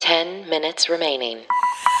10 minutes remaining.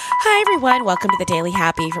 Hi, everyone. Welcome to the Daily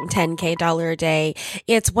Happy from $10K a day.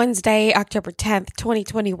 It's Wednesday, October 10th,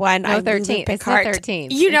 2021. No, 13th. It's the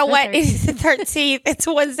 13th. You know what? It's the 13th. It's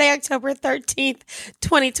Wednesday, October 13th,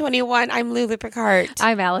 2021. I'm Lulu Picard.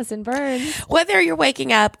 I'm Allison Burns. Whether you're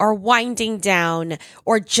waking up or winding down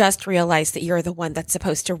or just realize that you're the one that's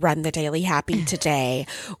supposed to run the Daily Happy today,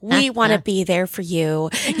 we want to be there for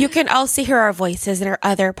you. You can also hear our voices in our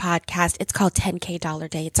other podcast. It's called $10K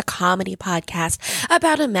Day. It's a comedy podcast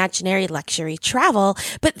about imaginary luxury travel,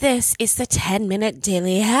 but this is the 10-minute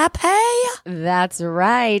Daily Happy. That's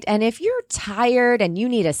right. And if you're tired and you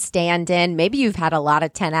need a stand-in, maybe you've had a lot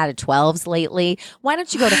of 10 out of 12s lately, why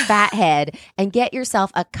don't you go to Fathead and get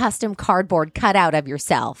yourself a custom cardboard cutout of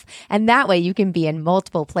yourself? And that way you can be in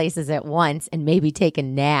multiple places at once and maybe take a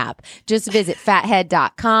nap. Just visit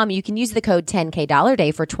fathead.com. You can use the code 10K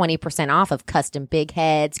Day for 20% off of custom big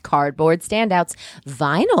heads, cardboard standouts,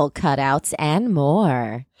 vinyl cutouts, and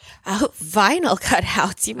more. Oh, vinyl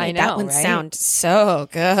cutouts. You made that one right? sound so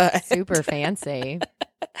good. Super fancy.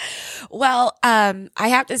 Well, I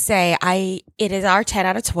have to say, it is our 10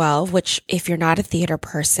 out of 12, which if you're not a theater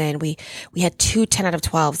person, we had 10 out of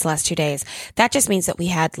 12s the last 2 days. That just means that we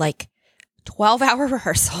had like 12-hour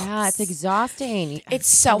rehearsals. Yeah, it's exhausting. It's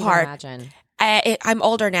so hard. Imagine. I'm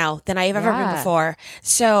older now than I've ever been before.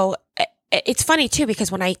 So it's funny too, because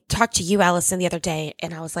when I talked to you, Allison, the other day,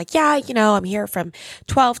 and I was like, yeah, I'm here from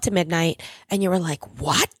 12 to midnight. And you were like,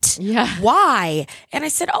 what? Yeah. Why? And I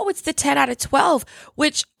said, oh, it's the 10 out of 12,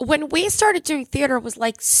 which when we started doing theater was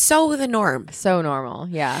like so the norm. So normal.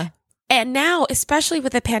 Yeah. And now, especially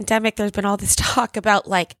with the pandemic, there's been all this talk about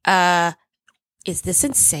like, is this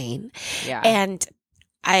insane? Yeah. And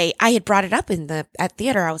I had brought it up at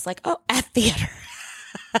theater. I was like, oh, at theater.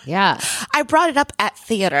 Yeah. I brought it up at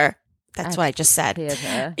theater. That's what I just said.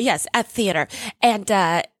 Theater. Yes, at theater. And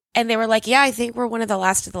they were like, yeah, I think we're one of the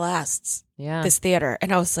last of the lasts. Yeah. This theater.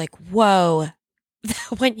 And I was like, whoa.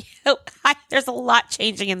 There's a lot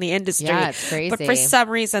changing in the industry. Yeah, it's crazy. But for some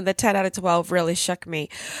reason, the 10 out of 12 really shook me.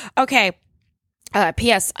 Okay.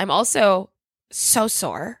 P.S. I'm also so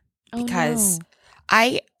sore because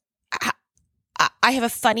I have a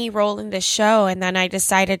funny role in this show, and then I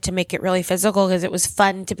decided to make it really physical because it was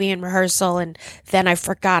fun to be in rehearsal, and then I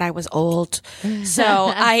forgot I was old. So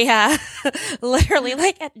I literally,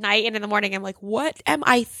 like at night and in the morning, I'm like, what am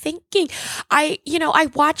I thinking? I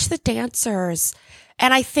watch the dancers,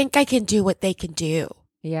 and I think I can do what they can do.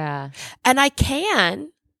 Yeah. And I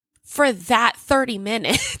can for that 30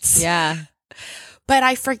 minutes. Yeah. But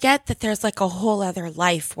I forget that there's like a whole other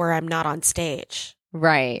life where I'm not on stage.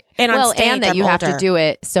 Right. And on stage, and that I'm you have older. to do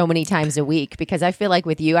it so many times a week, because I feel like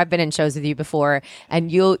with you, I've been in shows with you before, and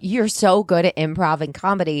you're so good at improv and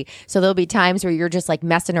comedy. So there'll be times where you're just like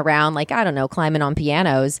messing around, like, I don't know, climbing on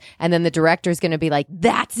pianos. And then the director's going to be like,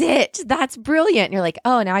 that's it. That's brilliant. And you're like,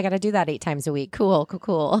 oh, now I got to do that 8 times a week. Cool.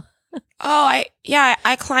 Oh,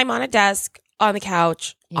 I climb on a desk, on the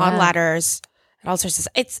couch, on Yeah. ladders, and all sorts of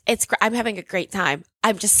stuff. It's I'm having a great time.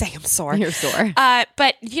 I'm just saying I'm sore. You're sore.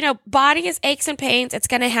 But body is aches and pains. It's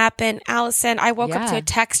going to happen. Allison, I woke up to a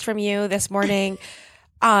text from you this morning.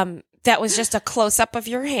 That was just a close up of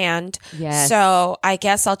your hand. Yes. So I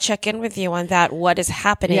guess I'll check in with you on that. What is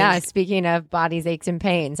happening? Yeah, speaking of bodies, aches, and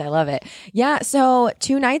pains, I love it. Yeah, so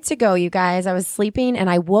 2 nights ago, you guys, I was sleeping and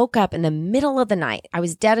I woke up in the middle of the night. I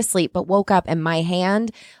was dead asleep, but woke up and my hand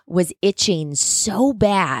was itching so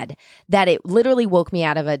bad that it literally woke me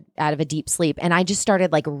out of a deep sleep. And I just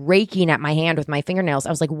started like raking at my hand with my fingernails. I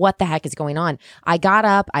was like, what the heck is going on? I got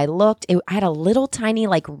up, I looked, I had a little tiny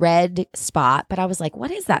like red spot, but I was like, what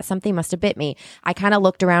is that? Something must have bit me. I kind of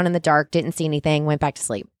looked around in the dark, didn't see anything, went back to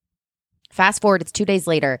sleep. Fast forward, it's 2 days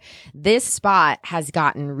later. This spot has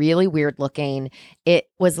gotten really weird looking. It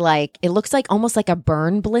looks like almost like a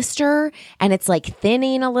burn blister, and it's like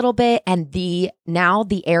thinning a little bit. And the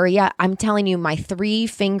area, I'm telling you, my 3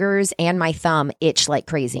 fingers and my thumb itch like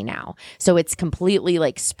crazy now. So it's completely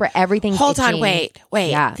like spread. Everything's Hold itching. on, wait.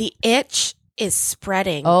 Yeah. The itch is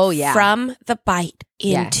spreading. Oh, yeah. From the bite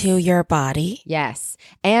into your body. Yes.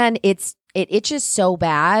 And it itches so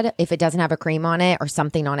bad if it doesn't have a cream on it or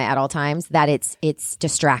something on it at all times that it's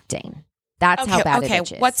distracting. That's how bad it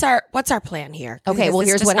itches. What's our plan here? Okay, Because well, this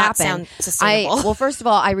here's does what not happened. sound sustainable. Well, first of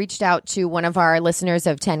all, I reached out to one of our listeners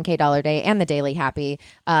of $10K Day and the Daily Happy,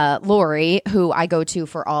 Lori, who I go to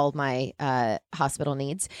for all my hospital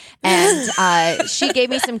needs. And she gave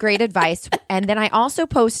me some great advice. And then I also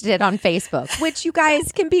posted it on Facebook, which you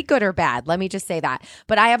guys can be good or bad. Let me just say that.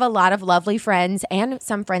 But I have a lot of lovely friends and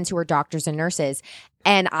some friends who are doctors and nurses.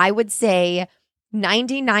 And I would say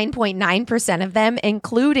 99.9% of them,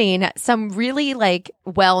 including some really like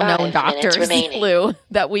well-known 5 minutes doctors, remaining. Lou,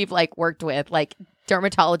 that we've like worked with, like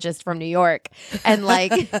dermatologists from New York and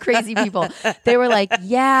like crazy people. They were like,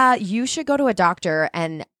 yeah, you should go to a doctor.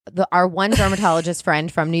 And our one dermatologist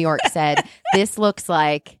friend from New York said, this looks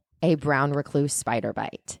like a brown recluse spider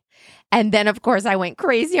bite. And then, of course, I went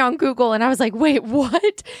crazy on Google and I was like, wait,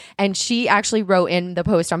 what? And she actually wrote in the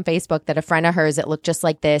post on Facebook that a friend of hers, it looked just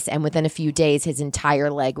like this. And within a few days, his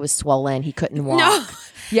entire leg was swollen. He couldn't walk. No.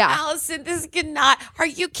 Yeah. Allison, this cannot. Are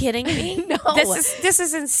you kidding me? No. This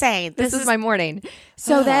is insane. This is my morning.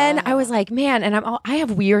 So then I was like, man, and I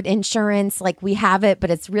have weird insurance. Like we have it,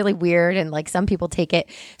 but it's really weird. And like some people take it.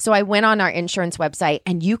 So I went on our insurance website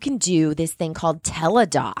and you can do this thing called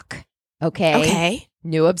Teladoc. Okay.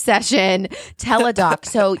 New obsession, Teladoc.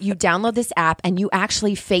 So you download this app and you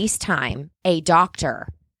actually FaceTime a doctor.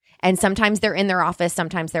 And sometimes they're in their office,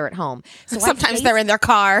 sometimes they're at home. So sometimes they're in their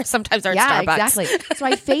car, sometimes they're at Starbucks. Exactly. So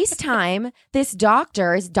I FaceTime this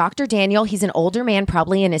doctor, is Dr. Daniel. He's an older man,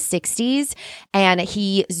 probably in his 60s. And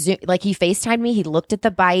he FaceTimed me. He looked at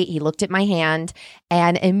the bite. He looked at my hand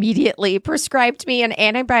and immediately prescribed me an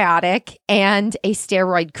antibiotic and a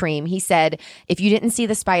steroid cream. He said, if you didn't see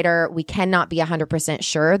the spider, we cannot be 100%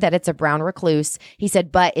 sure that it's a brown recluse. He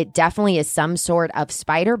said, but it definitely is some sort of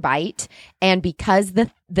spider bite. And because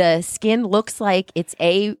the skin looks like it's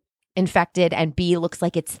A, infected, and B, looks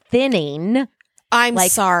like it's thinning. I'm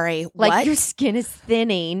sorry. Like what? your skin is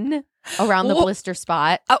thinning around the blister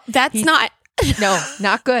spot. Oh, that's not. No,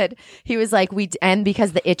 not good. He was like, and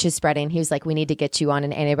because the itch is spreading, he was like, we need to get you on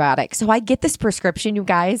an antibiotic. So I get this prescription, you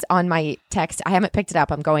guys, on my text. I haven't picked it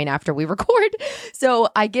up. I'm going after we record. So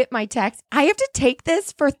I get my text. I have to take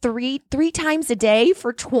this for three times a day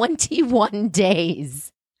for 21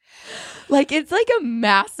 days. Like, it's like a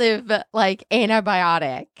massive, like,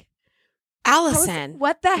 antibiotic. Allison.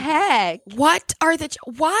 What the heck? What are the,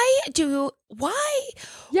 why do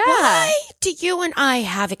you and I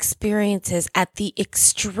have experiences at the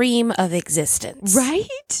extreme of existence?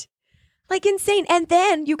 Right? Like insane. And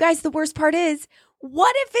then, you guys, the worst part is,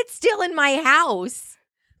 what if it's still in my house?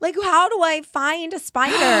 Like, how do I find a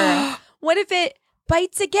spider? What if it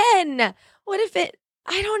bites again? What if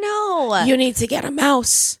I don't know. You need to get a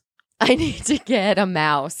mouse. I need to get a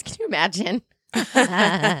mouse. Can you imagine?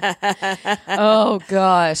 Oh,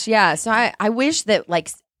 gosh. Yeah. So I wish that, like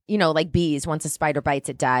bees, once a spider bites,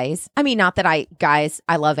 it dies. I mean, not that I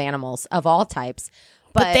love animals of all types.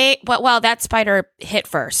 But that spider hit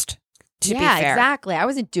first, to be fair. Exactly. I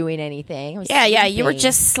wasn't doing anything. I was yeah. You were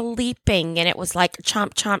just sleeping and it was like,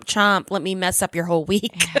 chomp, chomp, chomp. Let me mess up your whole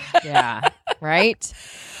week. Yeah. Right?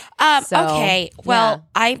 Okay. Well,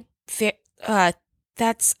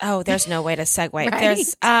 there's no way to segue.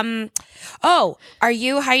 Right? Are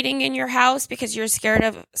you hiding in your house because you're scared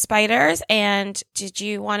of spiders? And did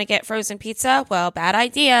you want to get frozen pizza? Well, bad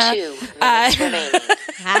idea. 2 minutes remaining.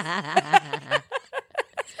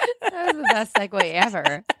 That was the best segue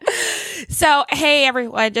ever. So, hey,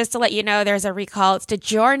 everyone, just to let you know, there's a recall. It's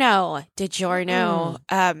DiGiorno.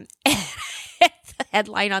 The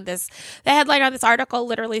headline on this article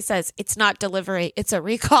literally says it's not delivery, it's a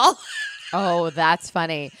recall. Oh, that's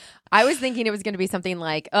funny. I was thinking it was going to be something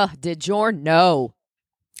like, DiGiorno.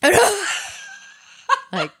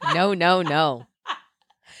 Like, no.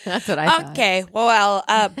 That's what I thought. Okay, well,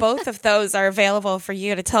 both of those are available for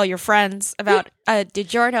you to tell your friends about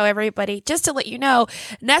DiGiorno, everybody. Just to let you know,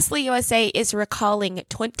 Nestle USA is recalling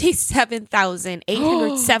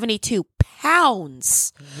 27,872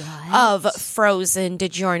 pounds of frozen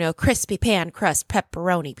DiGiorno crispy pan crust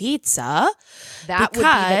pepperoni pizza. That would be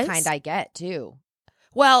the kind I get, too.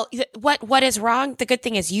 Well, what is wrong? The good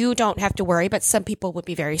thing is you don't have to worry, but some people would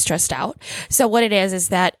be very stressed out. So what it is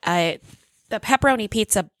that the pepperoni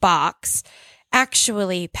pizza box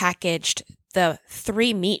actually packaged the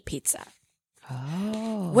 3-meat pizza.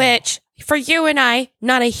 Oh. Which, for you and I,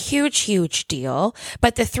 not a huge deal,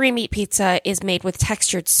 but the 3-meat pizza is made with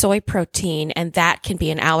textured soy protein, and that can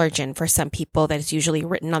be an allergen for some people that is usually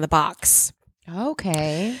written on the box.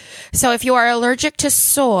 Okay. So if you are allergic to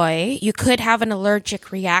soy, you could have an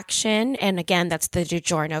allergic reaction. And again, that's the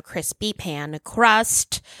DiGiorno crispy pan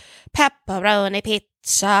crust pepperoni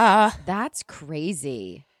pizza. That's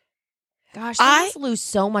crazy. Gosh, I must lose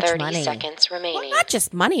so much 30 money. 30 seconds remaining. Well, not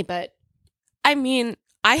just money, but I mean,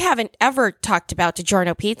 I haven't ever talked about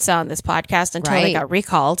DiGiorno pizza on this podcast until they got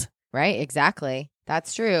recalled. Right, exactly.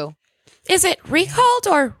 That's true. Is it recalled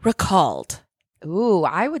or recalled? Ooh,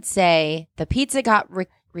 I would say the pizza got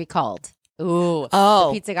recalled. Ooh. Oh.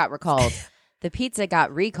 The pizza got recalled. The pizza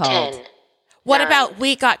got recalled. 10. What 9, about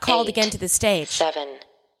we got called 8, again to the stage? 7,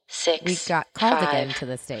 6, We got called 5, again to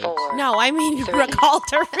the stage. 4, No, I mean, 3, recalled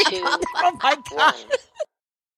her. 2, Oh my God. 1.